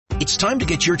It's time to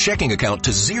get your checking account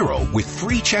to zero with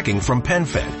free checking from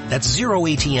PenFed. That's zero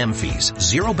ATM fees,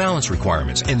 zero balance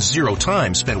requirements, and zero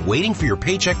time spent waiting for your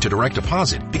paycheck to direct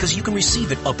deposit because you can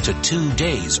receive it up to 2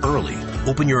 days early.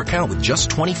 Open your account with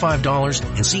just $25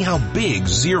 and see how big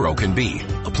zero can be.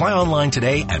 Apply online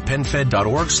today at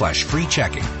PenFed.org/free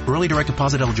checking. Early direct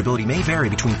deposit eligibility may vary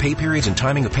between pay periods and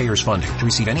timing of payer's funding. To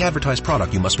receive any advertised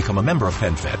product, you must become a member of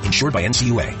PenFed, insured by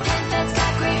NCUA. PenFed's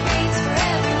got great rates for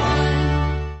everyone.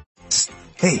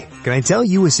 Hey, can I tell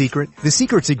you a secret? The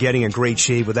secret to getting a great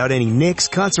shave without any nicks,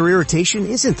 cuts, or irritation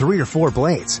isn't 3 or 4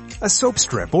 blades, a soap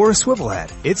strip, or a swivel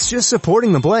head. It's just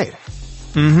supporting the blade.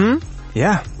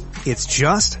 Yeah, it's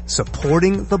just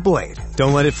supporting the blade.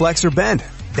 Don't let it flex or bend.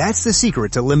 That's the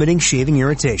secret to limiting shaving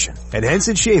irritation. At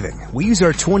Henson Shaving, we use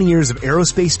our 20 years of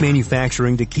aerospace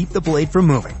manufacturing to keep the blade from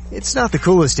moving. It's not the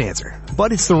coolest answer,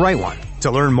 but it's the right one. To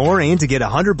learn more and to get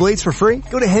 100 blades for free,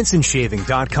 go to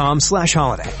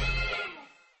hensonshaving.com/holiday.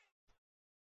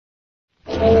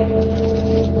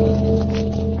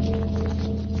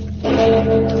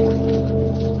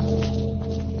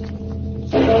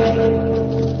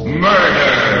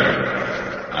 Murder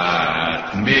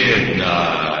at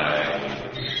midnight.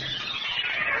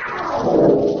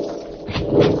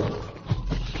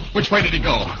 Which way did he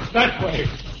go? That way,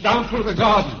 down through the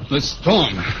garden. This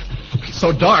storm. It's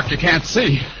so dark you can't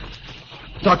see.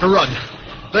 Dr. Rudd.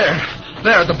 There,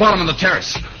 at the bottom of the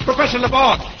terrace. Professor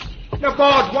Laborde,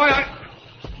 why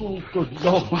Oh, good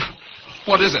Lord.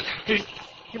 What is it?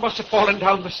 He must have fallen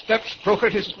down the steps,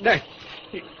 broken his neck.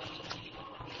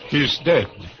 He's dead.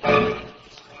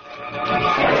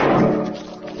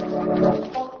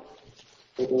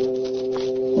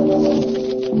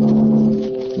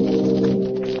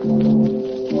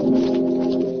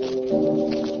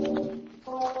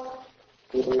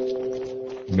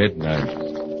 Midnight,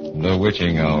 the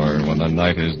witching hour when the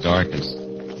night is darkest,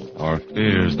 our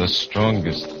fears the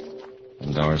strongest,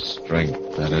 and our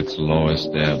strength at its lowest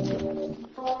ebb.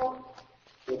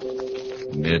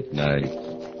 Midnight,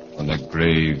 when the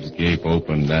graves gape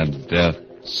open and death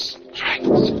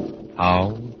strikes.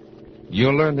 How?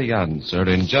 You'll learn the answer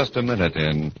in just a minute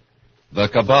in The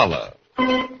Kabalah.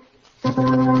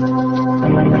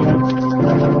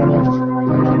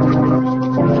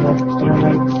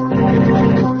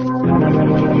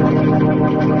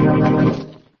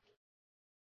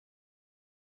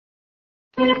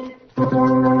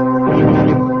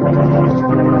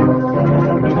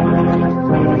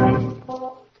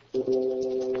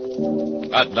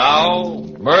 And now,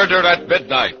 Murder at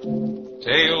Midnight.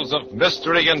 Tales of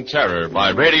mystery and terror by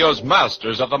radio's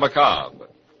masters of the macabre.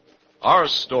 Our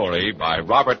story by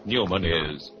Robert Newman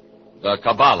is The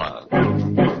Kabalah.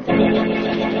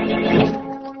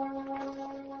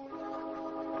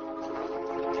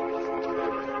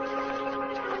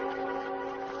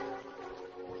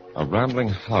 A rambling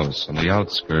house on the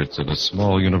outskirts of a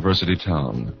small university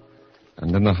town.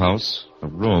 And in the house, a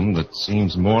room that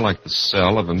seems more like the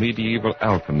cell of a medieval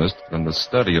alchemist than the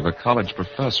study of a college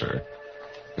professor.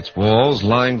 Its walls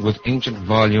lined with ancient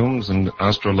volumes and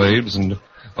astrolabes and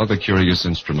other curious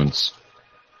instruments.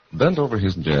 Bent over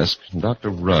his desk,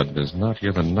 Dr. Rudd does not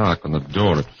hear the knock on the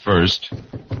door at first.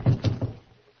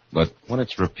 But when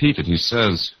it's repeated, he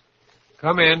says,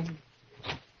 "Come in."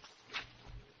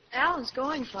 Alan's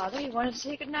going, Father. He wanted to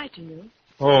say goodnight to you.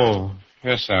 Oh,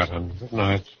 yes, Alan. Good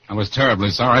night. I was terribly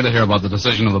sorry to hear about the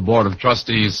decision of the Board of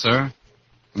Trustees, sir.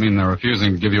 I mean, they're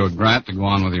refusing to give you a grant to go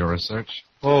on with your research.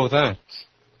 Oh, that.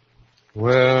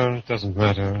 Well, it doesn't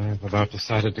matter. I've about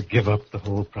decided to give up the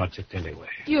whole project anyway.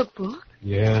 Your book?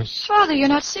 Yes. Father, you're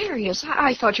not serious.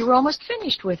 I thought you were almost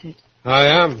finished with it. I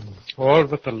am. All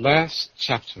but the last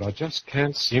chapter. I just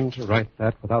can't seem to write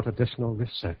that without additional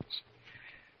research.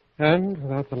 And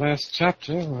without the last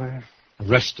chapter, why, the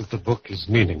rest of the book is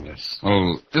meaningless.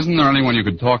 Oh, isn't there anyone you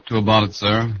could talk to about it,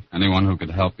 sir? Anyone who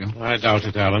could help you? I doubt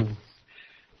it, Alan.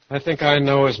 I think I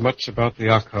know as much about the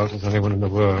occult as anyone in the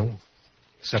world,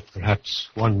 except perhaps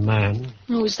one man.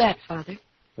 Who's that, Father?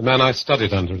 The man I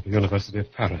studied under at the University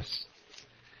of Paris.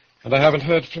 And I haven't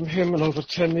heard from him in over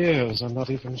 10 years. I'm not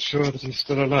even sure that he's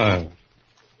still alive.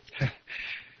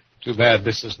 Too bad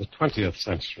this is the 20th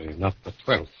century, not the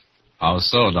 12th. How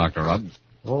so, Dr. Rudd?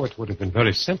 Oh, it would have been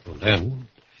very simple then.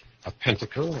 A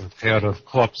pentacle, a pair of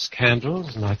corpse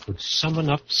candles, and I could summon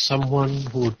up someone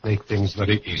who would make things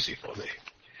very easy for me.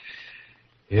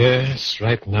 Yes,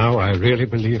 right now I really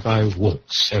believe I won't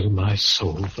sell my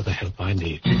soul for the help I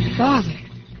need. Father,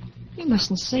 you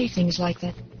mustn't say things like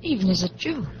that, even as a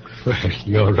joke. Well,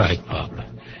 you're right, Bob.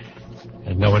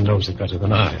 And no one knows it better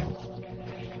than I.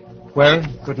 Well,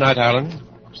 good night, Alan.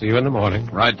 See you in the morning.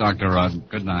 Right, Dr. Rudd.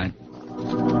 Good night.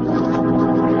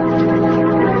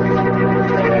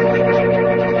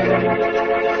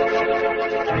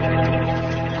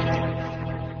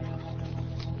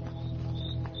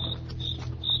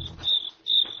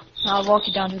 I'll walk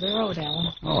you down to the road,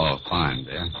 Alan. Oh, fine,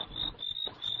 dear.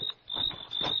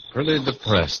 Pretty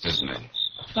depressed, isn't he?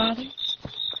 Father?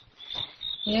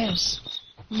 Yes.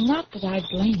 Not that I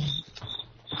blame him.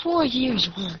 4 years'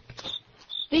 work.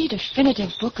 The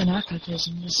definitive book on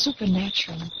occultism, the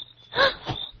supernatural.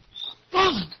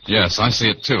 Alan! Yes, I see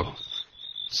it, too.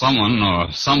 Someone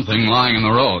or something lying in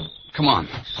the road. Come on.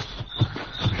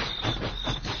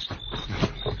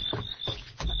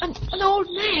 An old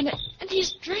man, and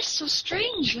he's dressed so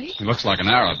strangely. He looks like an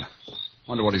Arab.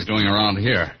 Wonder what he's doing around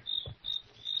here.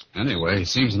 Anyway, he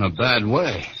seems in a bad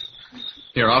way.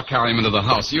 Here, I'll carry him into the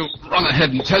house. You run ahead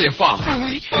and tell your father. All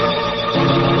right.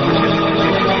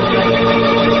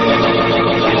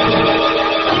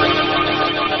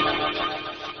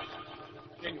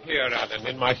 In here, Alan,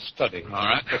 in my study. All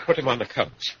right. They put him on the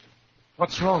couch.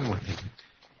 What's wrong with him?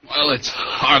 Well, it's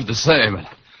hard to say, but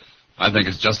I think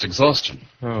it's just exhaustion.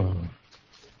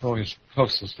 Oh, his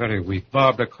pulse is very weak.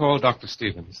 Barbara, call Dr.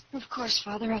 Stevens. Of course,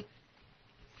 Father.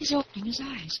 He's opening his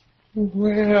eyes.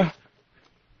 Where?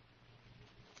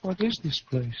 What is this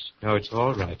place? No, it's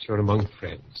all right. You're among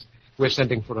friends. We're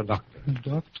sending for a doctor. A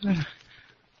doctor?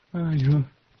 You're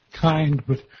kind,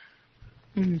 but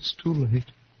it's too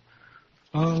late.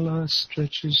 Allah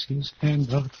stretches his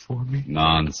hand out for me.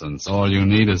 Nonsense. All you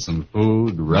need is some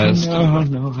food, rest.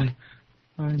 No,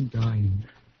 I'm dying.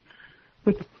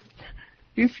 But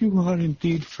if you are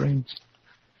indeed friends,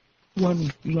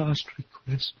 one last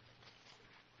request.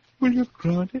 Will you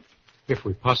grant it? If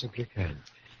we possibly can.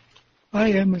 I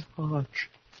am a Hajj,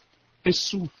 a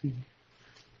Sufi.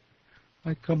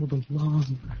 I come of a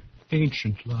long,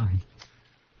 ancient line.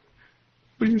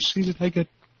 Will you see that I get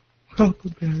proper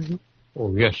burial?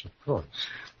 Oh, yes, of course.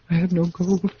 I have no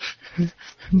gold,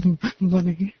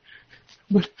 money,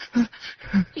 but...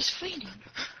 He's fainting.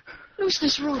 Lose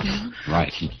this road, Alan.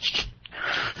 Right.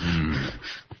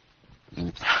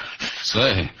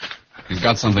 Say, he's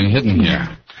got something hidden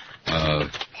here. A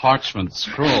parchment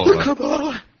scroll. The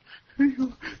Kabalah!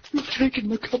 You've taken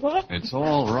the Kabalah? It's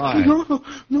all right.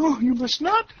 No, you must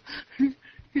not.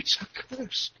 It's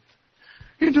accursed.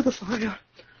 Into the fire.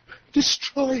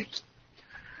 Destroy it.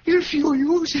 If you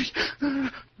use it...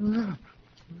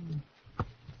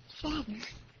 Father.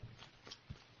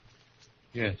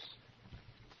 Yes.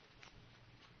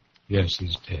 Yes,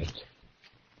 he's dead.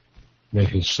 May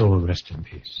his soul rest in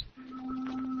peace.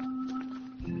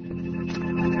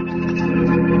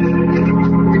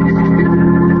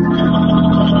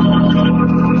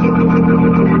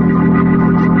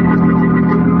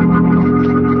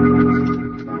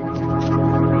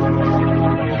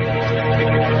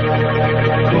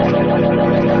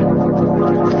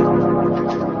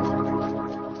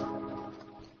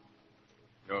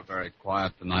 You're very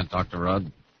quiet tonight, Dr.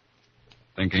 Rudd.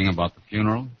 Thinking about the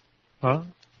funeral? Huh?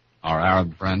 Our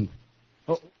Arab friend?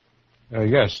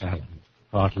 Yes, Alan.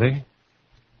 Partly.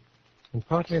 And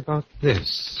partly about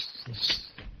this.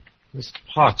 This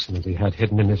parchment he had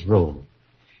hidden in his room.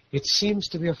 It seems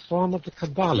to be a form of the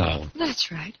Kabalah.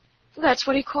 That's right. That's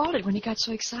what he called it when he got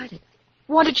so excited.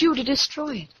 Wanted you to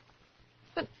destroy it.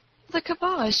 But the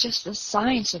Kabbalah is just the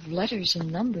science of letters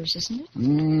and numbers, isn't it?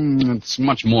 It's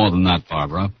much more than that,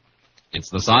 Barbara. It's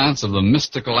the science of the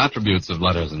mystical attributes of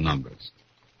letters and numbers.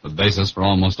 The basis for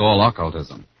almost all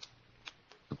occultism.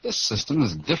 But this system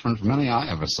is different from any I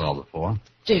ever saw before.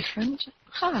 Different?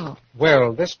 How?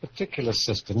 Well, this particular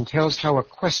system tells how a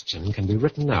question can be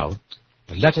written out,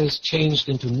 the letters changed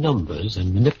into numbers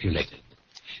and manipulated.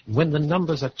 When the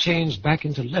numbers are changed back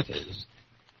into letters,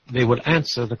 they will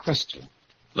answer the question.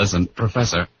 Listen,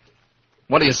 Professor,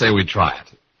 what do you say we try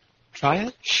it? Try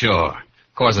it? Sure.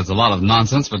 Of course, it's a lot of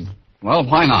nonsense, but, well,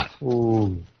 why not?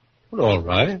 Oh, well, all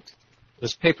right.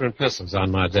 There's paper and pencils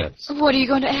on my desk. What are you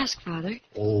going to ask, Father?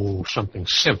 Oh, something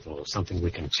simple, something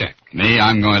we can check. Me,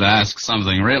 I'm going to ask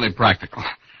something really practical.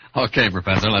 Okay,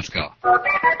 Professor, let's go.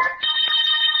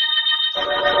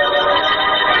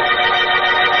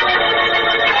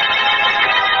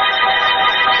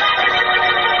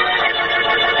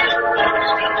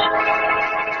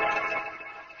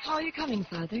 How are you coming,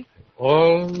 Father?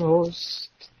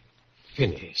 Almost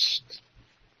finished.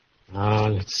 Now,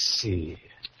 let's see.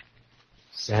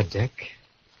 Zadek,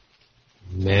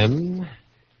 Mem,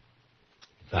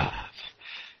 Vav.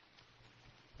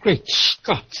 Great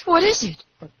Scott. What is it?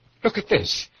 Look at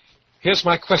this. Here's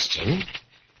my question.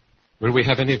 Will we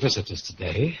have any visitors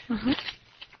today? Uh-huh.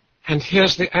 And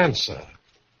here's the answer.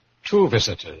 2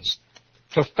 visitors.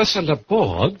 Professor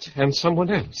Laborde and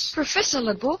someone else. Professor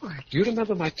Laborde. Do you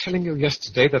remember my telling you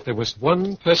yesterday that there was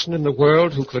one person in the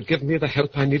world who could give me the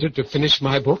help I needed to finish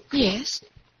my book? Yes.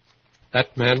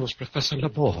 That man was Professor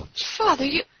Laborde. Father,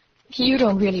 You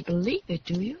don't really believe it,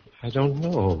 do you? I don't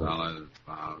know.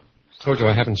 Well, Told you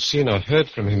I haven't seen or heard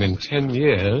from him in 10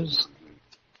 years.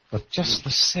 But just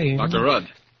the same... Dr. Rudd,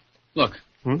 look.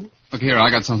 Hmm? Look here, I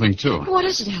got something, too. What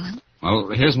is it, Alan? Well,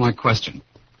 here's my question.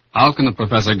 How can the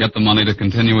professor get the money to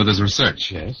continue with his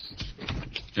research? Yes?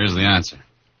 Here's the answer.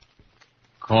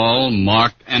 Call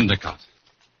Mark Endicott.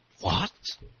 What?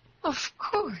 Of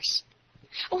course.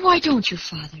 Why don't you,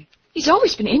 Father? He's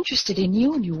always been interested in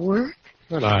you and your work.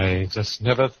 Well, I just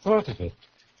never thought of it.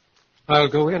 I'll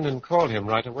go in and call him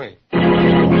right away.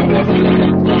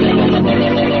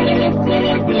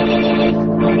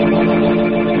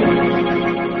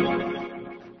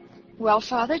 Well,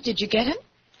 Father, did you get him?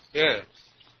 Yes.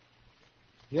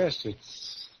 Yes,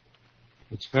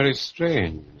 it's very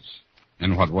strange.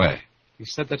 In what way? He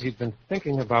said that he'd been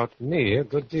thinking about me a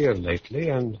good deal lately,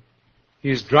 and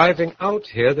he's driving out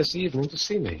here this evening to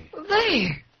see me.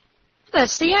 There.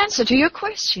 That's the answer to your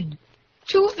question.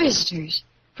 2 visitors.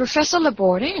 Professor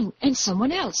Laborde and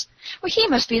someone else. Well, he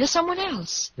must be the someone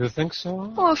else. You think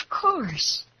so? Oh, of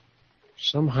course.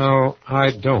 Somehow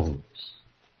I don't.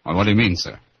 Well, what do you mean,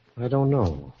 sir? I don't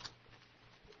know.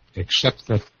 Except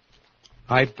that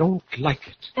I don't like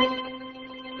it.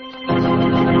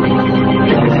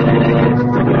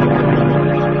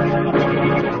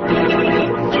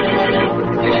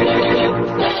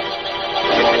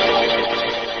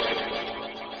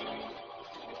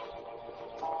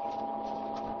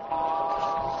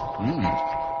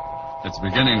 It's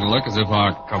beginning to look as if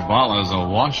our Kabalah is a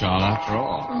washout after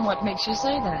all. What makes you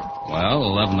say that? Well,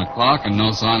 11 o'clock and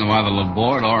no sign of either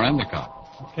Laborde or Endicott.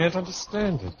 I can't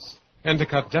understand it.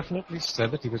 Endicott definitely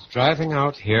said that he was driving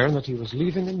out here and that he was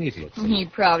leaving immediately. He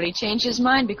probably changed his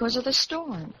mind because of the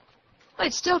storm. Well,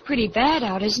 it's still pretty bad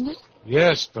out, isn't it?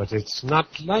 Yes, but it's not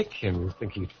like him. You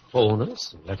think he'd phone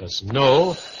us and let us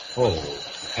know? Oh,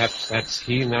 perhaps that's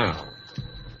he now.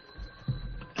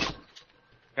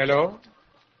 Hello?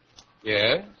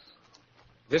 Yes?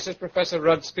 This is Professor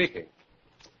Rudd speaking.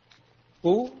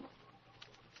 Who?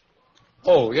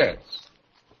 Oh, yes.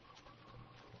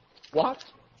 What?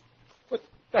 But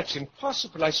that's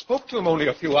impossible. I spoke to him only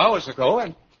a few hours ago,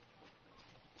 and...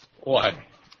 Why,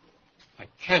 I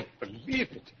can't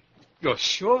believe it. You're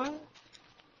sure?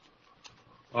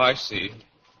 Oh, I see.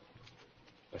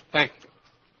 Thank you.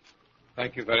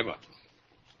 Thank you very much.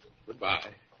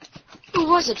 Goodbye. Who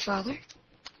was it, Father?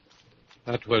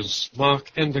 That was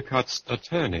Mark Endicott's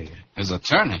attorney. His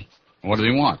attorney? What did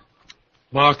he want?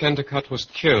 Mark Endicott was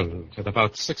killed at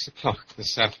about 6 o'clock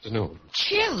this afternoon.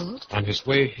 Killed? On his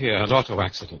way here, an auto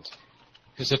accident.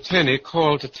 His attorney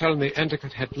called to tell me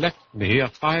Endicott had left me a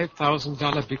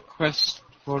 $5,000 bequest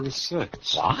for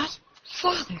research. What?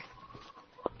 Father,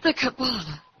 the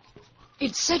Kabalah.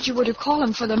 It said you were to call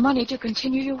him for the money to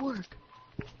continue your work.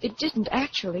 It didn't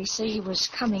actually say he was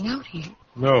coming out here.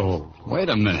 No. Wait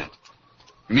a minute.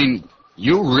 You mean,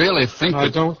 you really think I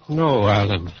that... don't know,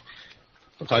 Alan.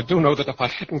 But I do know that if I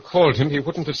hadn't called him, he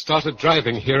wouldn't have started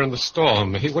driving here in the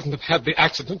storm. He wouldn't have had the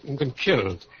accident and been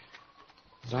killed.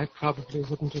 And I probably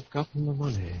wouldn't have gotten the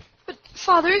money. But,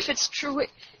 Father, if it's true,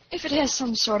 if it has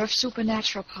some sort of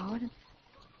supernatural power, then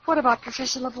what about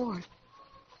Professor Laborde?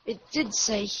 It did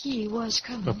say he was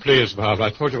coming. Oh, please, Bob, I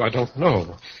told you I don't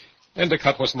know.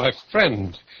 Endicott was my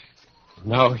friend.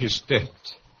 Now he's dead.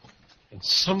 And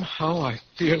somehow I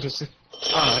feel as if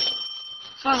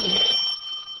Father,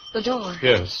 the door.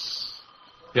 Yes.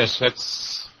 Yes,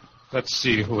 let's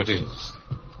see who it is.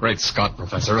 Great Scott,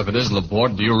 Professor, if it is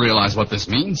Laborde, do you realize what this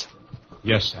means?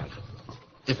 Yes, Alan.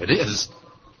 If it is,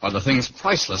 why, the thing's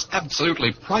priceless,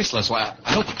 absolutely priceless. Why,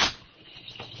 I don't...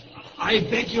 I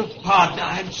beg your pardon.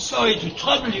 I'm sorry to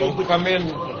trouble you, Oh, but... come in,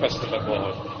 Professor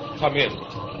Laborde. Come in.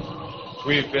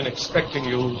 We've been expecting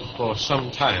you for some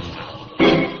time now.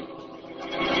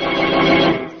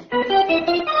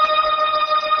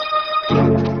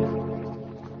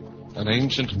 An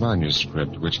ancient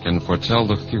manuscript which can foretell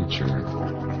the future.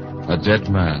 A dead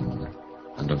man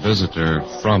and a visitor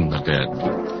from the dead.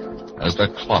 As the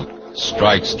clock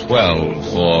strikes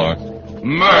 12 for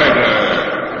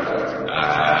murder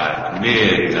at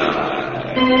midnight.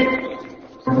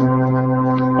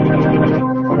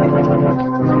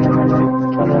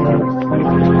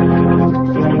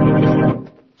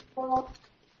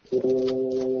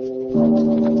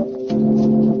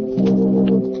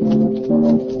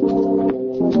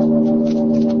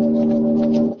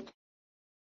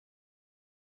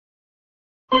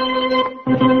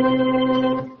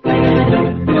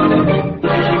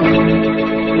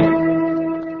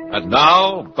 And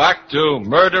now, back to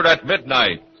Murder at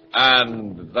Midnight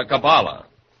and the Kabalah.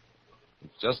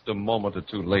 Just a moment or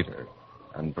two later,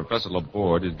 and Professor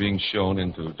Laborde is being shown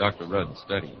into Dr. Rudd's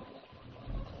study.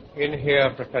 In here,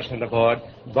 Professor Laborde.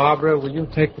 Barbara, will you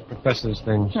take the professor's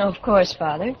things? Of course,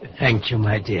 Father. Thank you,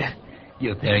 my dear.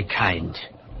 You're very kind.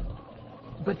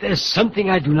 But there's something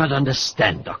I do not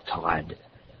understand, Dr. Rudd.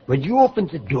 When you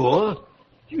opened the door,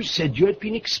 you said you had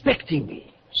been expecting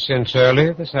me. Since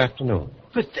early this afternoon.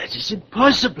 But that is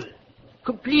impossible.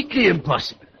 Completely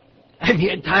impossible. I'm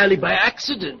here entirely by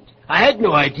accident. I had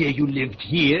no idea you lived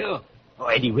here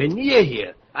or anywhere near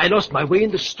here. I lost my way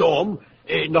in the storm,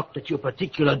 knocked at your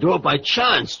particular door by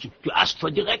chance to ask for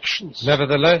directions.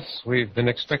 Nevertheless, we've been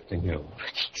expecting you.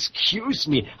 But excuse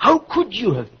me, how could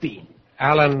you have been?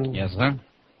 Alan. Yes, sir?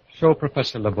 Show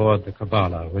Professor Laborde the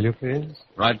Kabalah, will you please?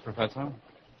 Right, Professor.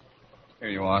 Here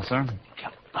you are, sir.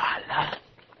 Kabalah?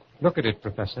 Look at it,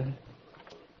 Professor.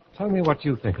 Tell me what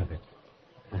you think of it.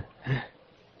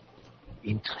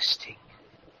 Interesting.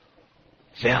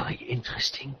 Very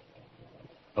interesting.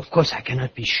 Of course, I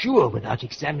cannot be sure without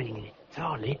examining it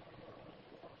thoroughly.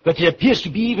 But it appears to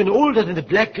be even older than the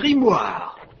Black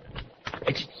Grimoire.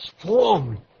 And its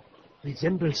form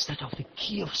resembles that of the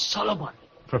Key of Solomon.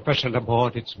 Professor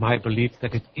Laborde, it's my belief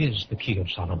that it is the Key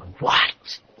of Solomon.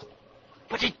 What?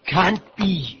 But it can't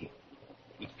be.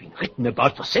 It's been written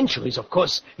about for centuries, of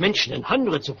course, mentioned in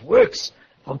hundreds of works,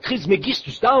 from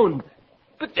Trismegistus down.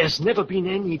 But there's never been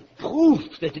any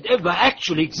proof that it ever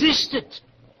actually existed.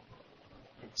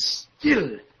 And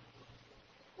still,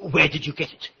 where did you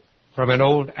get it? From an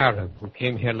old Arab who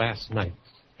came here last night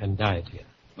and died here.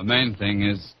 The main thing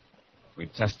is we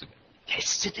tested it.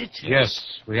 Tested it?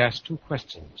 Yes, we asked 2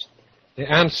 questions. The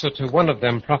answer to one of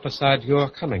them prophesied your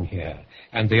coming here,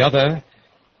 and the other,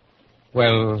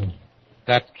 well,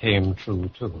 that came true,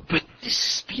 too. But this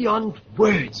is beyond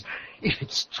words. If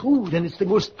it's true, then it's the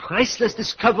most priceless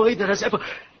discovery that has ever...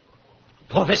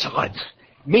 Professor Rudd,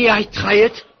 may I try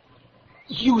it?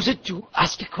 Use it to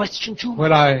ask a question to?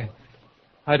 Well,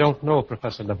 I don't know,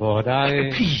 Professor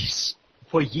Laborde. Please.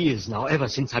 For years now, ever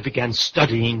since I began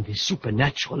studying the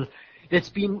supernatural, there's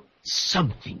been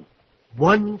something.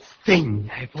 One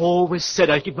thing I've always said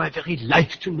I'd give my very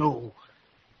life to know.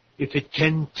 If it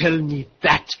can tell me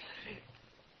that,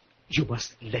 you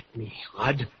must let me,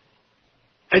 Rudd.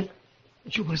 And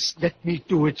you must let me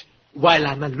do it while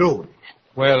I'm alone.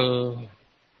 Well,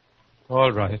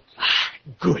 all right.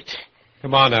 Good.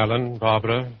 Come on, Alan,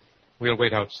 Barbara. We'll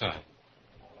wait outside.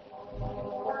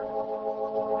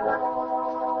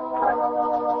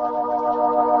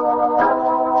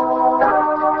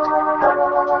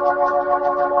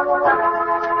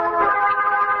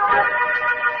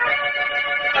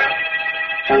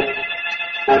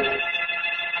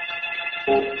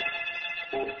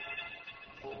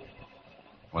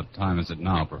 What time is it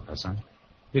now, Professor?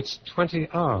 It's 20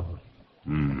 hours.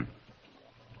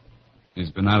 He's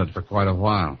been at it for quite a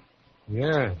while.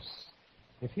 Yes.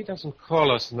 If he doesn't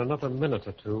call us in another minute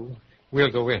or two,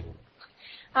 we'll go in.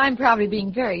 I'm probably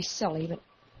being very silly, but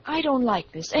I don't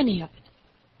like this, any of it.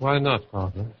 Why not,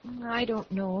 Barbara? I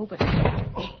don't know, but...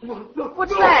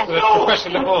 What's that? Professor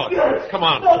Laborde, come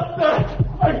on.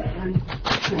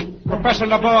 Professor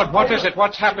Laborde, what is it?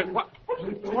 What's happened?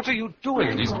 What are you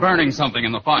doing? He's burning something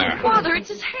in the fire. Father, it's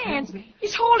his hands.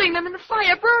 He's holding them in the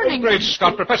fire, burning. Great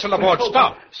Scott, Professor Laborde,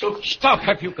 stop. Stop,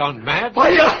 have you gone mad?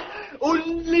 Fire!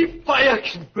 Only fire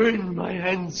can burn my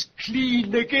hands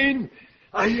clean again.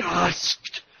 I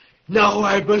asked. Now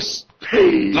I must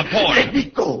pay. Laborde. Let me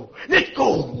go. Let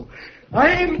go. I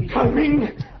am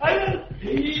coming. I'll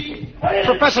pay.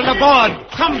 Professor Laborde,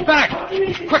 come back.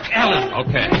 Quick, Alan.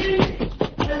 Okay.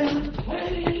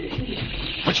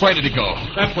 Which way did he go?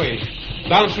 That way.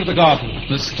 Down through the garden.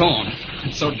 The stone.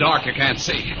 It's so dark I can't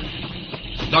see.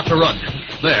 Dr. Rudd.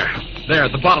 There,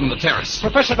 at the bottom of the terrace.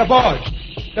 Professor Laborde.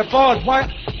 Laborde, why...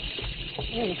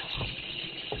 Oh,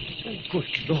 good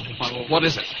Lord. What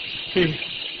is it?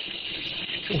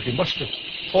 He must have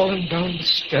fallen down the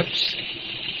steps,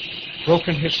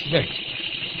 broken his neck.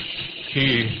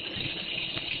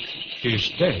 He's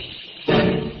dead.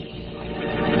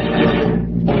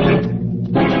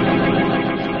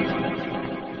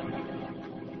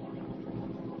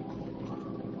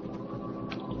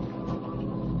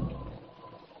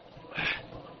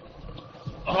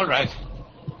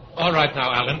 All right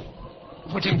now, Alan.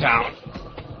 Put him down.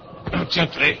 Now,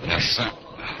 gently. Yes, sir.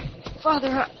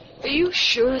 Father, are you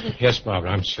sure that... Yes,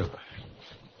 Barbara, I'm sure.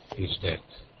 He's dead.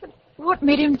 But what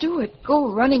made him do it?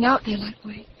 Go running out there that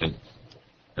way?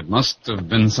 It must have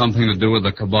been something to do with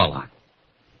the Kabalah.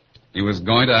 He was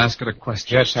going to ask it a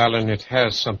question. Yes, Alan, it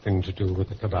has something to do with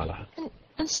the Kabalah.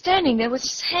 And standing there with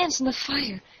his hands in the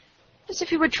fire, as if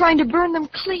he were trying to burn them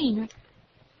clean.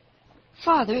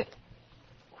 Father,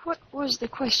 What was the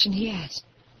question he asked?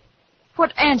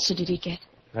 What answer did he get?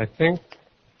 I think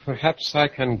perhaps I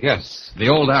can guess. The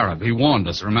old Arab, he warned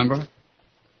us, remember?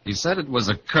 He said it was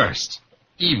accursed,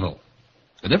 evil.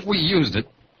 That if we used it...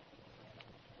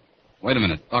 Wait a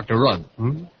minute, Dr. Rudd.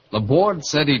 Laborde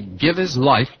said he'd give his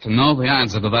life to know the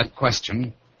answer to that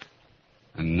question.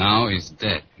 And now he's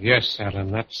dead. Yes,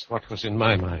 Alan, that's what was in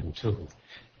my mind, too.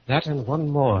 That and one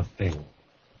more thing.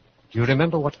 Do you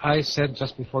remember what I said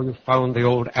just before you found the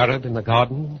old Arab in the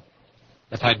garden?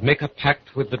 That I'd make a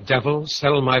pact with the devil,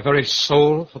 sell my very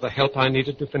soul for the help I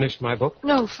needed to finish my book?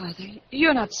 No, Father,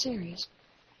 you're not serious.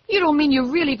 You don't mean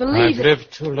you really believe I've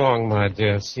lived too long, my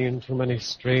dear, seen too many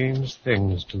strange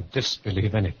things to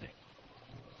disbelieve anything.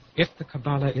 If the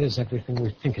Kabalah is everything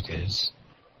we think it is,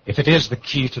 if it is the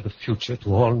key to the future,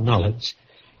 to all knowledge,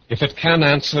 if it can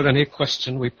answer any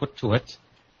question we put to it,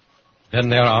 then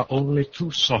there are only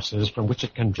two sources from which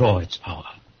it can draw its power.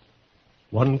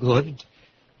 One good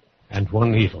and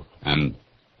one evil. And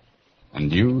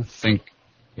you think...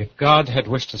 If God had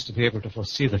wished us to be able to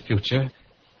foresee the future,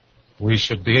 we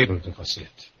should be able to foresee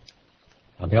it.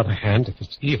 On the other hand, if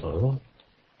it's evil,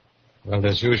 well,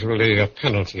 there's usually a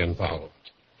penalty involved.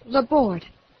 Laborde.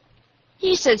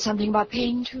 He said something about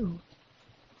paying, too.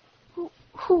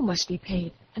 Who must be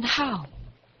paid, and how?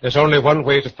 There's only one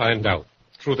way to find out,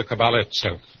 through the Kabalah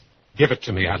itself. Give it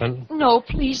to me, Alan. No,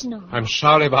 please, no. I'm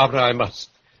sorry, Barbara, I must.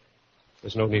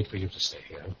 There's no need for you to stay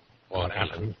here, or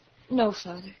Alan. No,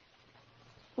 Father.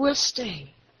 We'll stay,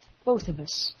 both of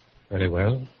us. Very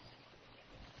well.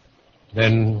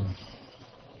 Then,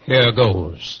 here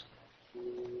goes.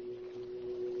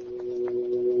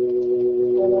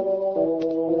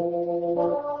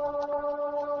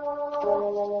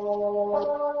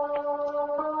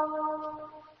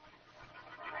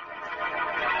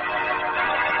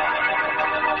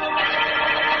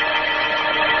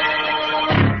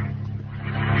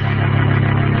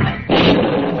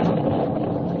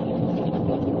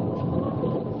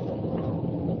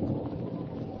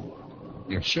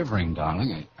 You're shivering,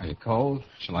 darling. Are you cold?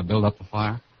 Shall I build up the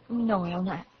fire? No,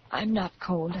 I'm not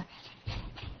cold.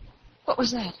 What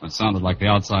was that? It sounded like the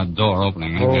outside door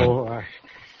opening.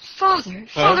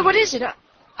 Father, what is it?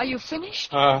 Are you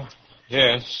finished?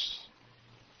 Yes.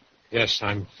 Yes,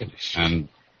 I'm finished.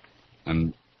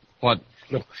 And what?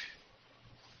 Look.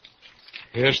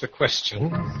 Here's the question.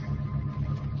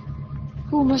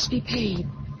 Who must be paid,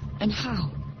 and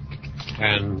how?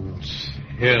 And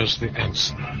here's the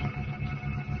answer.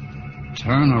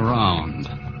 Turn around,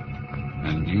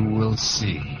 and you will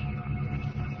see.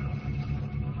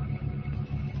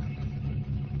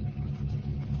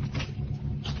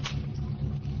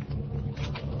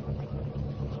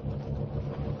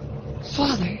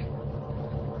 Father,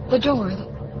 the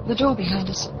door behind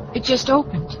us, it just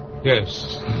opened.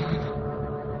 Yes.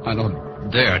 I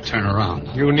don't dare turn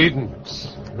around. You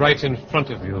needn't. Right in front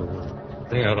of you,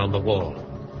 there on the wall.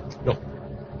 Look.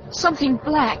 Something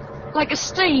black, like a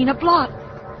stain, a blot.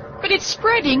 But it's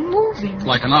spreading, moving.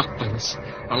 Like an octopus,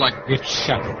 or like... It's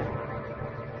shadow.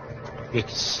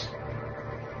 It's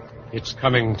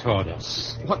coming toward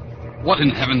us. What in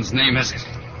heaven's name is it?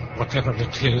 Whatever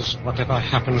it is, whatever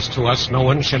happens to us, no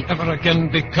one shall ever again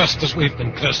be cursed as we've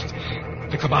been cursed.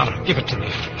 The Kabalah, give it to me.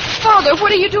 Father,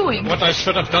 what are you doing? What I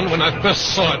should have done when I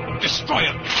first saw it. Destroy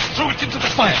it. Throw it into the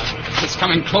fire. It's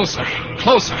coming closer.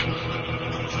 Closer.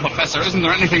 Professor, isn't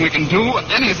there anything we can do?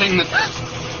 Anything that...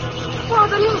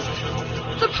 Father, look.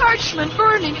 The parchment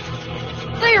burning.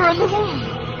 There on the wall.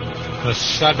 The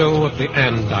shadow of the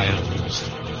andirons.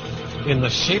 In the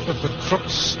shape of the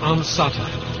crux ansata.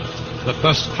 The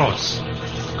first cross.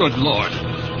 Good Lord.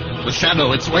 The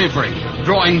shadow, it's wavering.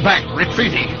 Drawing back,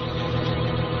 retreating.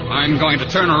 I'm going to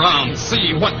turn around,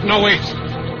 see what... No, wait.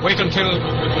 Wait until...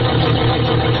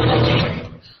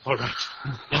 All right.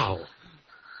 Now.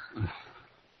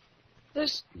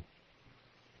 There's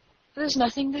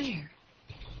nothing there.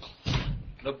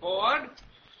 Laborde?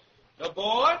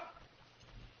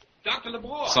 Dr.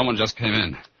 Laborde? Someone just came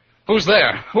in. Who's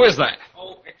there? Who is that?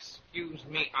 Oh, excuse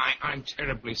me. I'm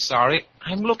terribly sorry.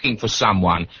 I'm looking for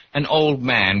someone. An old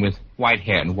man with white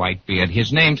hair and white beard.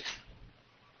 His name's...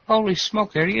 Holy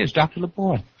smoke, there he is, Dr.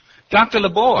 Laborde. Dr.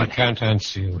 Laborde. I can't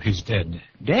answer you. He's dead.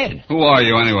 Dead? Who are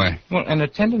you, anyway? Well, an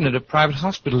attendant at a private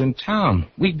hospital in town.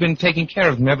 We've been taking care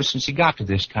of him ever since he got to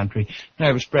this country.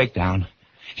 Nervous breakdown.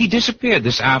 He disappeared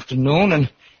this afternoon, and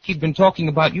he'd been talking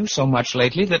about you so much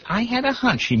lately that I had a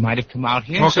hunch he might have come out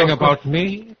here. Talking about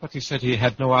me? But he said he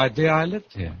had no idea I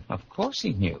lived here. Of course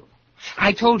he knew.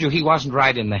 I told you he wasn't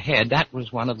right in the head. That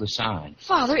was one of the signs.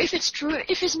 Father, if it's true,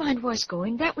 if his mind was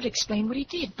going, that would explain what he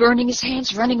did. Burning his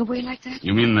hands, running away like that.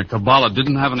 You mean the Kabalah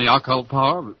didn't have any occult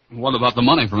power? What about the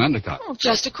money from Endicott? Oh,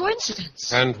 just a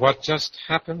coincidence. And what just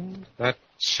happened? That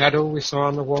shadow we saw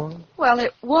on the wall? Well,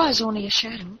 it was only a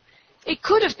shadow. It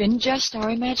could have been just our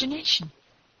imagination.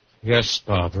 Yes,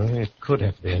 Barbara, it could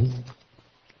have been.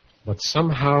 But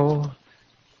somehow,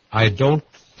 I don't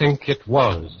think it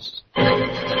was.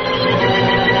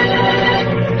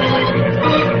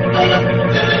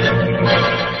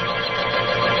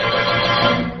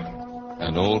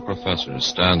 An old professor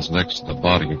stands next to the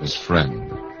body of his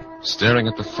friend, staring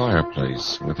at the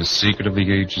fireplace where the secret of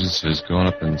the ages has gone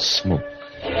up in smoke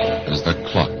as the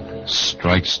clock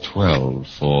strikes 12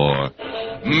 for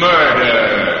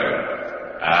murder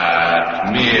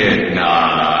at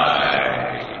midnight.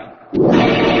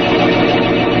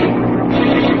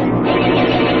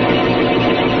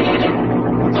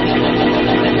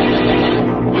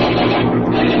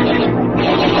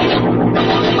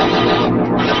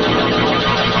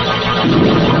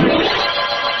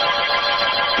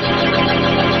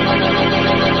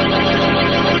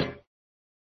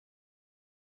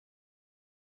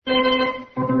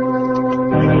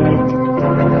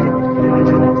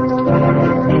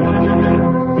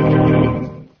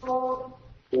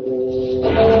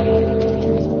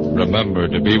 Remember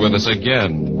to be with us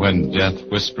again when death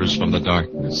whispers from the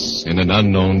darkness in an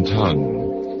unknown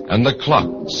tongue, and the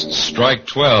clocks strike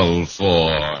 12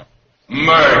 for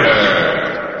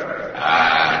murder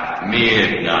at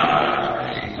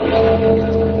midnight.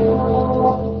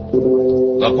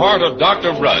 The part of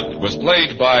Dr. Rudd was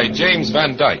played by James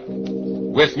Van Dyke.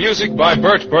 With music by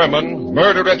Bert Berman,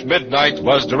 Murder at Midnight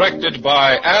was directed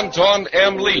by Anton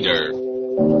M. Leader.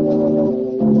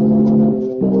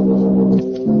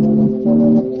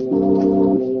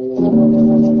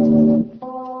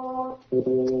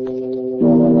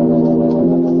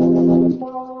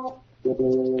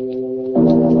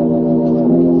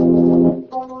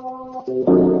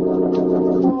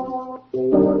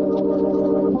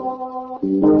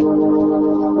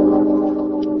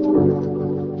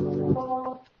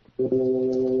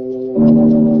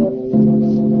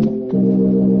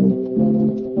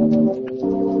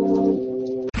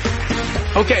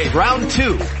 Okay, round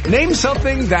two. Name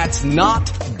something that's not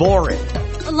boring.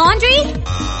 A laundry?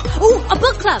 Ooh, a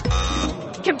book club.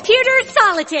 Computer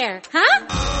solitaire, huh?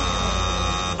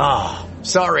 Ah,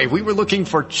 sorry, we were looking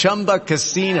for Chumba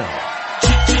Casino.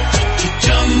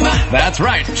 That's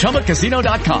right,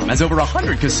 ChumbaCasino.com has over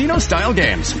 100 casino-style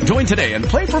games. Join today and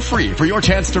play for free for your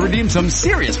chance to redeem some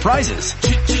serious prizes.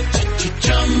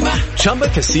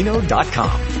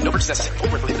 ChumbaCasino.com. No purchase necessary.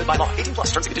 Void where prohibited by law. 18+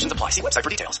 terms and conditions apply. See website for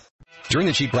details. During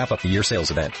the Jeep Wrap-Up the Year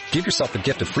sales event, give yourself the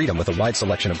gift of freedom with a wide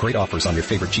selection of great offers on your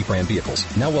favorite Jeep brand vehicles.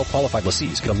 Now well-qualified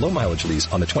lessees get a low-mileage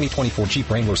lease on the 2024 Jeep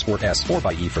Wrangler Sport S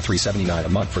 4xE for $379 a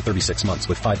month for 36 months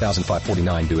with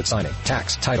 $5,549 due at signing.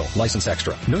 Tax, title, license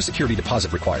extra. No security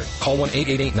deposit required. Call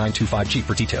 1-888-925-JEEP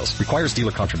for details. Requires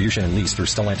dealer contribution and lease through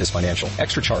Stellantis Financial.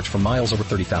 Extra charge for miles over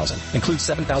 30,000. Includes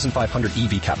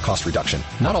 $7,500 EV cap cost reduction.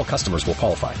 Not all customers will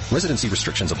qualify. Residency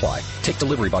restrictions apply. Take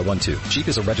delivery by 1-2. Jeep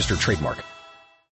is a registered trademark.